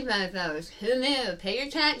 Apparently you need one of those. Who knew? Pay your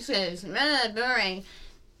taxes. Boring.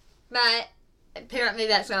 But apparently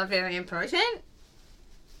that's all very important.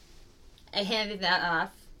 I handed that off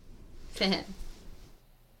to him.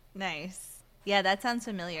 Nice. Yeah, that sounds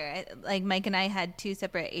familiar. Like Mike and I had two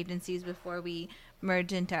separate agencies before we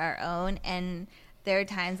merged into our own, and there are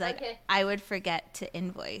times like I would forget to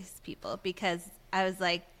invoice people because I was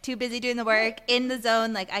like too busy doing the work, in the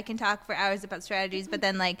zone. Like, I can talk for hours about strategies, but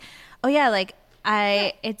then like, oh yeah, like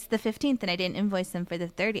it's the 15th and I didn't invoice them for the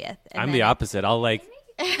 30th. I'm the opposite.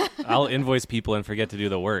 I'll invoice people and forget to do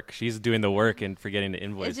the work. She's doing the work and forgetting to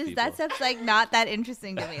invoice people. That stuff's like not that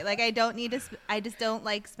interesting to me. Like, I don't need to. I just don't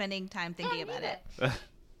like spending time thinking about it.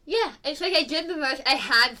 Yeah, it's like I did the work. I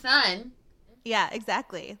had fun. Yeah,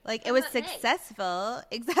 exactly. Like, it was successful.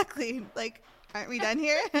 Exactly. Like, Aren't we done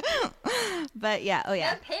here? But yeah, oh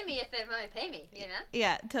yeah. They'll pay me if they want to pay me, you know?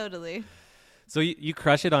 Yeah, totally. So you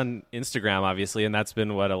crush it on Instagram, obviously, and that's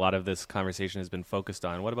been what a lot of this conversation has been focused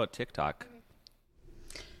on. What about TikTok?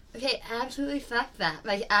 Okay, absolutely fuck that.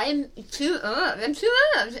 Like, I'm too old. I'm too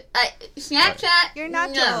old. Snapchat, You're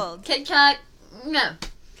not too no. old. TikTok, no.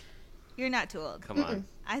 You're not too old. Come on.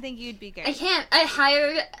 I think you'd be great. I can't. I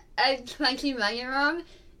hired a 21-year-old,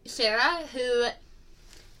 Sarah, who,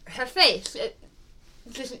 her face, it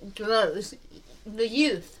just glows. The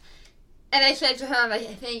youth. And I said to her, like,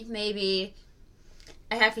 I think maybe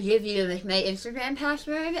I have to give you, like, my Instagram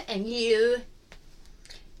password, and you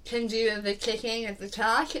can do the ticking of the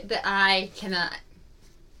talk, but I cannot.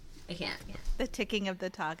 I can't. The ticking of the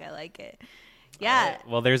talk, I like it. Yeah.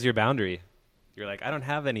 Well, there's your boundary. You're like, I don't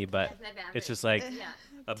have any, but That's my boundary. it's just like Yeah.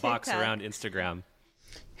 a box TikTok. around Instagram.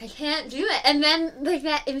 I can't do it. And then, like,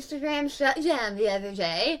 that Instagram shutdown the other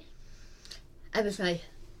day, I was like,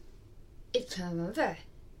 it's all over.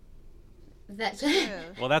 That's it.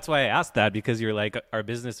 Well, that's why I asked that, because you're like, our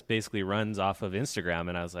business basically runs off of Instagram,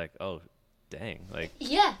 and I was like, oh, dang, like.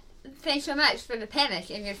 Yeah. Thanks so much for the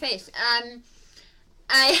panic in your face.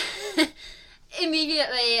 I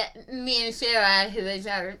immediately, me and Sarah, who is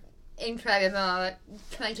our incredible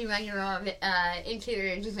 21-year-old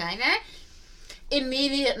interior designer,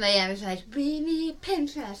 immediately I was like, we need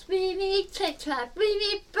Pinterest, we need TikTok, we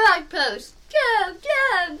need blog posts. Go,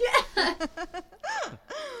 go, go.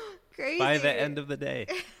 Crazy. By the end of the day.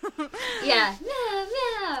 Yeah.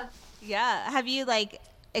 No. Yeah. Have you, like,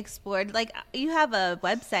 explored, like, you have a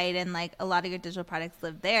website and, like, a lot of your digital products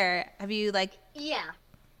live there. Have you, like, Yeah.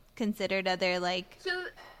 considered other, like, So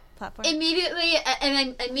platforms? immediately,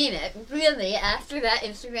 and I mean it, really, after that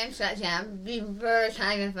Instagram shutdown, we were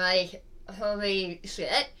kind of like, holy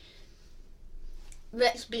shit.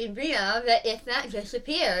 Let's be real that if that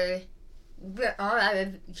disappeared, we're all out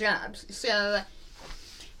of jobs. So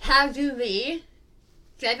how do we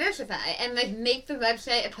diversify and, like, make the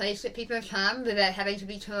website a place that people come without having to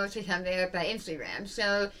be told to come there by Instagram?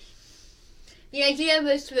 So the idea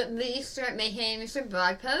was to at least start making some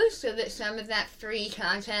blog posts so that some of that free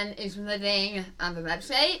content is living on the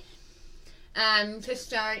website. To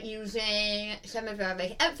start using some of our,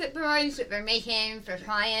 like, outfit boards that we're making for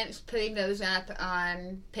clients, putting those up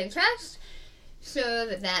on Pinterest, so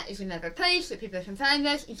that is another place that people can find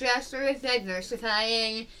us, just sort of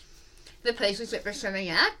diversifying the places that we're showing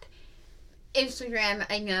up. Instagram,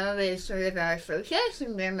 I know, is sort of our focus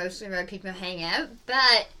and where most of our people hang out,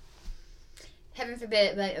 but heaven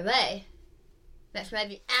forbid it went away. That's why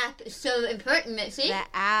the app is so important, Mitzi. The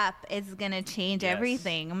app is going to change Yes.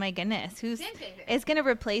 everything. Oh, my goodness. Game changer. It's going to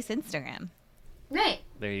replace Instagram. Right.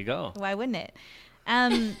 There you go. Why wouldn't it?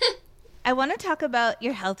 I want to talk about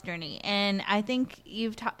your health journey, and I think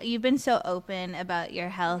you've been so open about your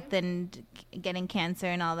health and getting cancer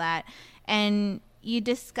and all that, and you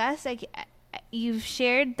discuss, like, you've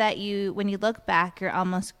shared that when you look back, you're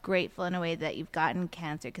almost grateful in a way that you've gotten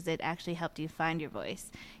cancer because it actually helped you find your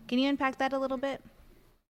voice. Can you unpack that a little bit?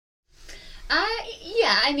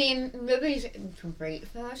 Yeah, I mean, nobody's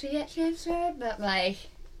grateful to get cancer, but, like,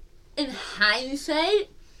 in hindsight,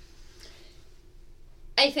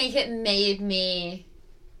 I think it made me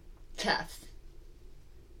tough.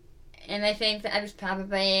 And I think that I was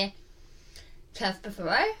probably tough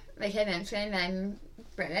before. Like I mentioned, I'm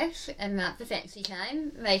British and not the fancy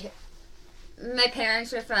kind. Like, my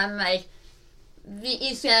parents are from, like, the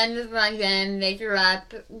East End of London. They grew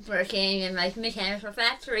up working in, like, mechanical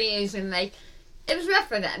factories, and, like, it was rough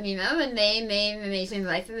for them, you know, and they made an amazing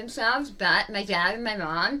life for themselves, but my dad and my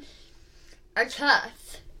mom are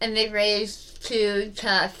tough, and they raised two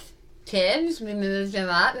tough kids. We moved a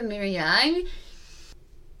lot when we were young,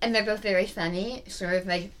 and they're both very funny, sort of,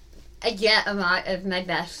 like, I get a lot of my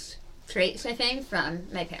best traits, I think, from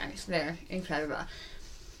my parents. They're incredible.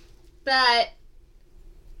 But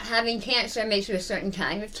having cancer makes you a certain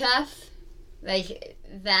kind of tough. Like,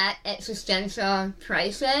 that existential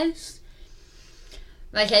crisis.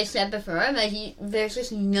 Like I said before, like, there's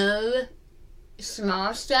just no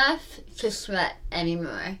small stuff to sweat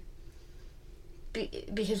anymore.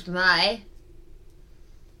 Because why?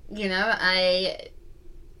 You know, I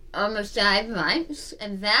almost died once,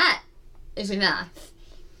 and that is enough.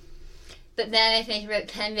 But then I think about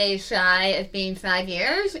 10 days shy of being 5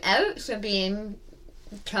 years out, so being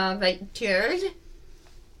told, like, cured,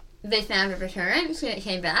 they found a recurrence and it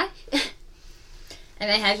came back. And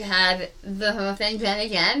I had to have the whole thing done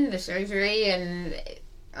again, the surgery and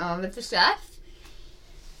all of the stuff.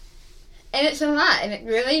 And it's a lot, and it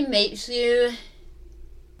really makes you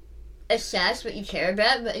assess what you care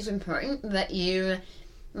about, what is important, what you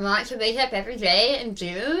want to wake up every day and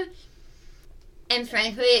do. And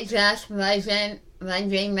frankly, it just wasn't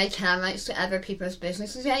lending my talents to other people's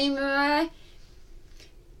businesses anymore.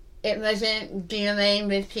 It wasn't dealing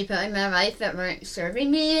with people in my life that weren't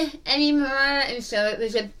serving me anymore. And so it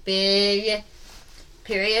was a big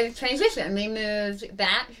period of transition. We moved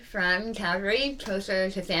back from Calgary,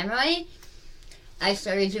 closer to family. I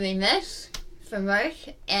started doing this for work,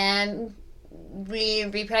 and we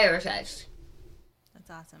reprioritized.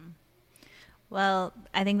 That's awesome. Well,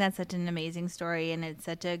 I think that's such an amazing story, and it's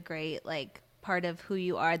such a great part of who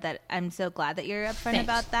you are that I'm so glad that you're upfront Thanks.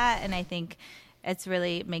 about that. And I think it's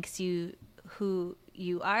really makes you who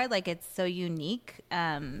you are. It's so unique.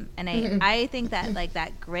 And I think that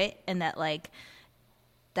that grit and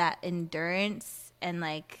that endurance, and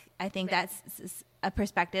I think that's a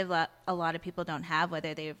perspective that a lot of people don't have,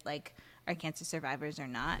 whether they've are cancer survivors or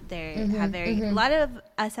not. They have a lot of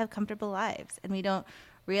us have comfortable lives, and we don't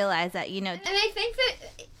realize that, And I think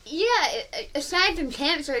that, aside from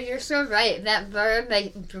cancer, you're so right. That verb,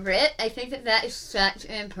 grit, I think that is such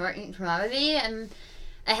an important quality. And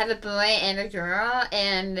I have a boy and a girl,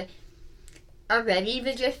 and already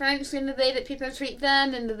the difference in the way that people treat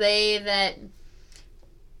them and the way that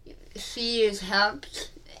she is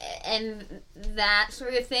helped and that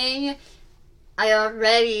sort of thing, I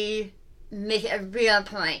already make it a real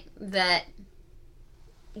point that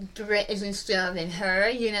grit is instilled in her,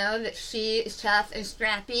 that she is tough and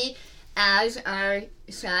scrappy as our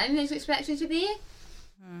son is expected to be.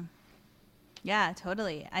 Yeah,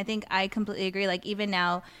 totally. I think I completely agree. Even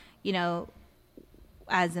now,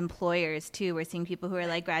 as employers too, we're seeing people who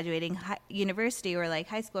are graduating university or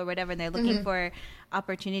high school or whatever, and they're looking for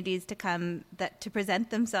opportunities to come to present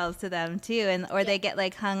themselves to them too, or they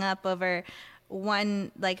get hung up over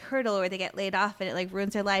one hurdle, or they get laid off and it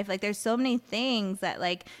ruins their life. There's so many things that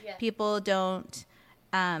people don't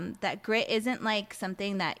that grit isn't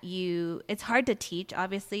something that it's hard to teach,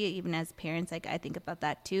 obviously, even as parents. I think about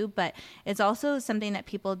that too, but it's also something that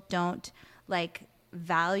people don't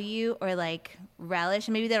value or relish.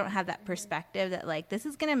 Maybe they don't have that perspective that this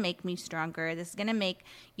is going to make me stronger, this is going to make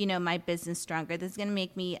my business stronger, this is going to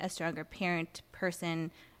make me a stronger parent, person,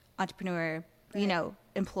 entrepreneur,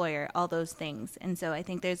 employer, all those things. And so I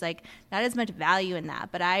think there's not as much value in that,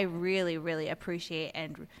 but I really, really appreciate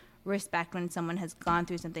and respect when someone has gone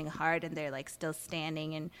through something hard and they're still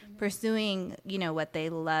standing and pursuing, what they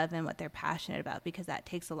love and what they're passionate about, because that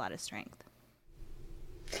takes a lot of strength.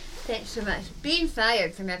 Thanks so much. Being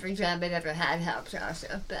fired from every job I've ever had helps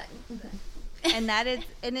also, but and that is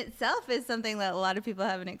in itself is something that a lot of people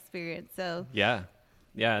haven't experienced. So yeah,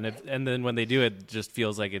 and then when they do, it just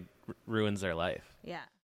feels like it ruins their life. Yeah.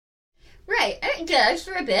 Right, it does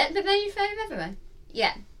for a bit, but then you find another one.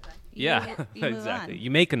 Yeah. Yeah, exactly.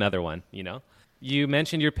 You make another one, You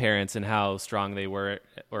mentioned your parents and how strong they were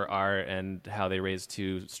or are, and how they raised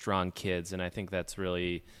two strong kids, and I think that's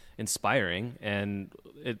really inspiring, and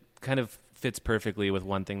it kind of fits perfectly with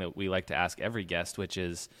one thing that we like to ask every guest, which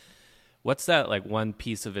is, what's that one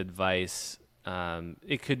piece of advice?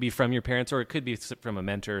 It could be from your parents, or it could be from a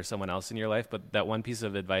mentor or someone else in your life, but that one piece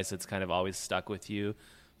of advice that's kind of always stuck with you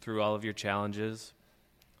through all of your challenges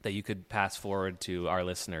that you could pass forward to our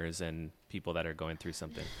listeners and people that are going through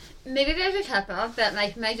something. Maybe there's a couple, but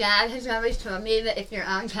my dad has always told me that if you're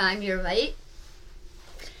on time, you're late.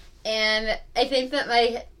 And I think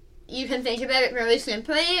that you can think about it really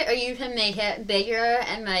simply, or you can make it bigger.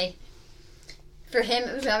 And for him,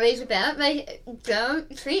 it was always about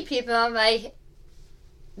don't treat people like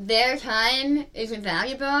their time isn't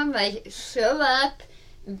valuable. Show up,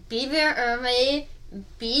 be there early,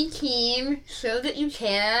 be team, show that you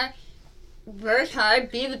care, work hard,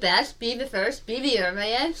 be the best, be the first, be the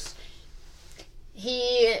earliest.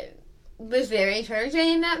 He was very encouraging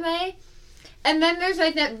in that way. And then there's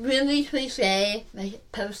that really cliche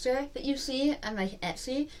poster that you see on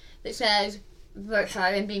Etsy that says, work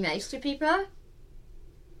hard and be nice to people.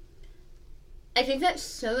 I think that's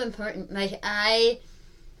so important. I'm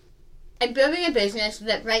building a business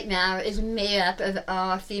that right now is made up of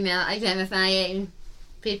all female identifying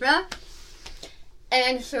people. And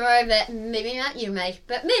I'm sure that maybe not you, Mike,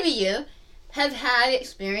 but maybe you have had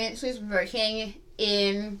experiences working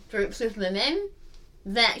in groups of women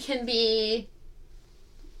that can be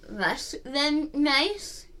less than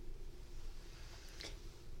nice.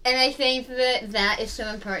 And I think that is so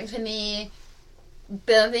important to me,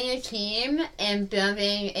 building a team and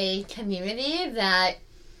building a community that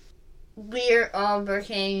we're all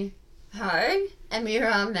working hard and we're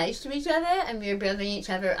all nice to each other and we're building each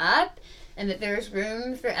other up, and that there's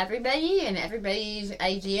room for everybody and everybody's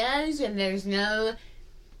ideas, and there's no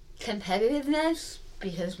competitiveness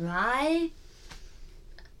because why?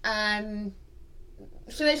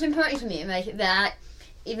 So it's important to me, like, that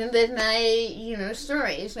even with my,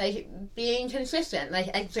 stories, like, being consistent.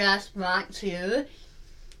 Like, I just want to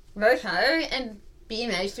work hard and be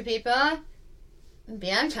nice to people,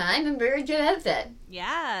 be on time, and very good at it.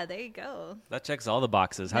 Yeah, there you go. That checks all the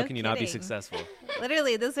boxes. How No can you not be kidding. successful?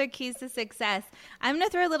 Literally, those are keys to success. I'm going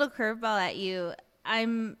to throw a little curveball at you.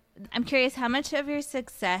 I'm curious, how much of your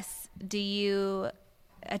success do you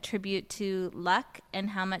attribute to luck,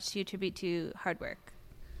 and how much do you attribute to hard work?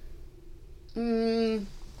 This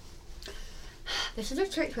is a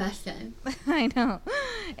trick question. I know.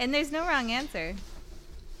 And there's no wrong answer.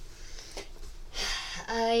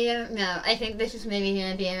 I don't know. I think this is maybe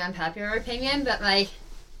going to be an unpopular opinion, but, like,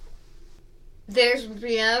 there's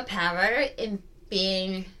real power in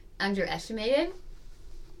being underestimated,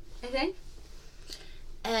 I think.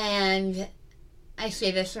 And I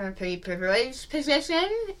say this from a pretty privileged position,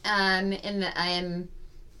 in that I am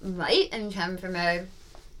white and come from a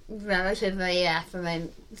relatively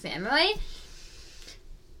affluent family.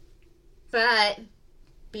 But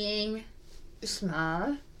being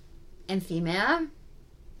small and female,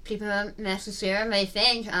 people don't necessarily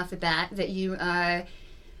think off the bat that you are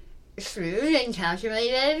shrewd and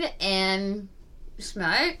calculated and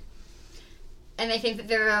smart. And I think that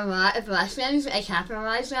there are a lot of lessons I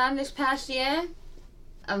capitalized on this past year.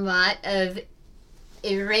 A lot of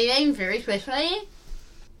iterating very quickly.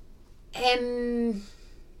 And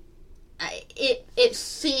it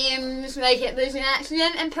seems like it was an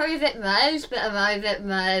accident, and part of it was, but a lot of it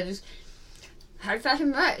was hard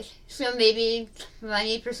fucking work. So maybe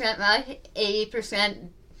 20% luck, 80%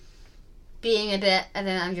 being a bit of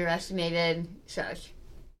an underestimated shark.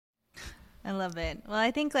 I love it. Well,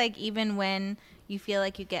 I think, like, even when you feel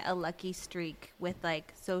like you get a lucky streak with,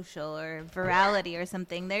 like, social or virality or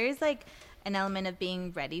something, there is, like, an element of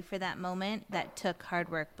being ready for that moment that took hard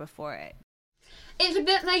work before it. It's a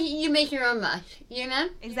bit like you make your own luck,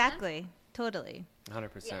 Exactly. Totally.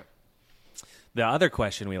 100%. Yeah. The other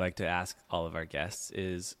question we like to ask all of our guests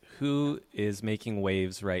is, who is making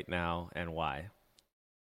waves right now and why?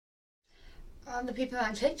 The people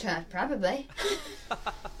on TikTok, probably.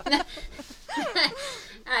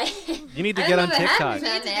 You need to get on TikTok.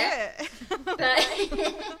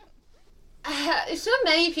 So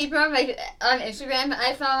many people, like, on Instagram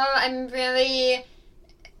I follow. I'm really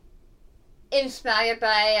inspired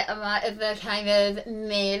by a lot of the kind of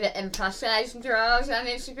mid and plus size girls on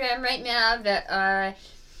Instagram right now that are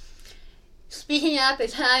speaking up a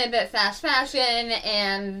ton about fast fashion,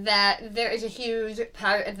 and that there is a huge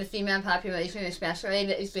part of the female population especially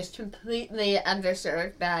that is just completely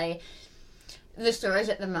underserved by the stores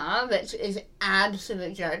at the mall, which is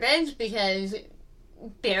absolute garbage because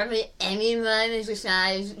barely anyone is a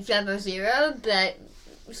size 00, but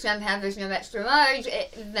somehow there's no extra large.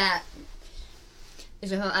 That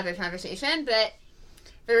is a whole other conversation, but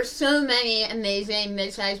there are so many amazing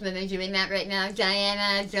mid-sized women doing that right now.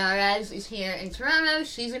 Diana Jaras is here in Toronto.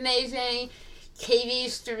 She's amazing. Katie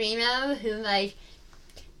Storino, who, like,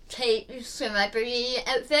 takes celebrity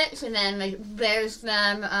outfits and then, like, wears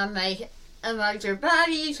them on, like, a larger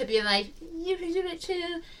body to be like, you can do it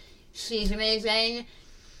too. She's amazing.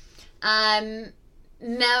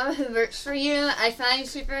 Mel, who works for you, I find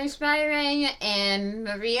super inspiring, and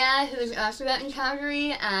Maria, who's also out in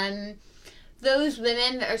Calgary. Those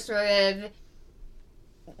women that are sort of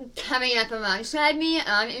coming up alongside me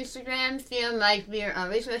on Instagram feel like we are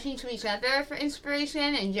always looking to each other for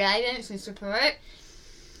inspiration and guidance and support.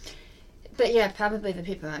 But yeah, probably the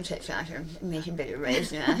people on TikTok are making bigger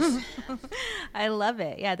waves than us. I love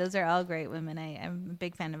it. Yeah, those are all great women. I'm a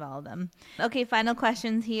big fan of all of them. Okay, final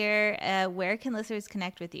questions here. Where can listeners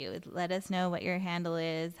connect with you? Let us know what your handle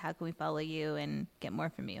is. How can we follow you and get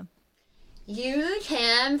more from you? You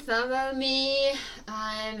can follow me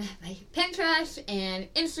on my Pinterest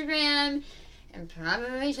and Instagram and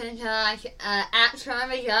probably TikTok at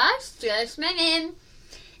Charlie Goss, just my name.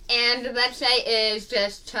 And the website is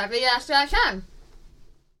just charliegoss.com.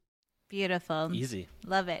 Beautiful. Easy.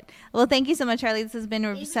 Love it. Well, thank you so much, Charlie. This has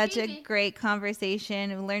been such a great conversation.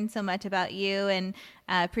 We learned so much about you, and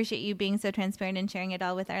appreciate you being so transparent and sharing it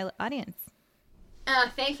all with our audience.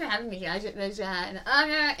 Thanks for having me, guys. It was an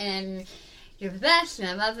honor, and you're the best, and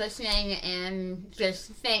I love listening, and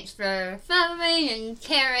just thanks for following and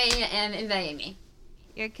caring and inviting me.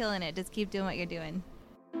 You're killing it. Just keep doing what you're doing.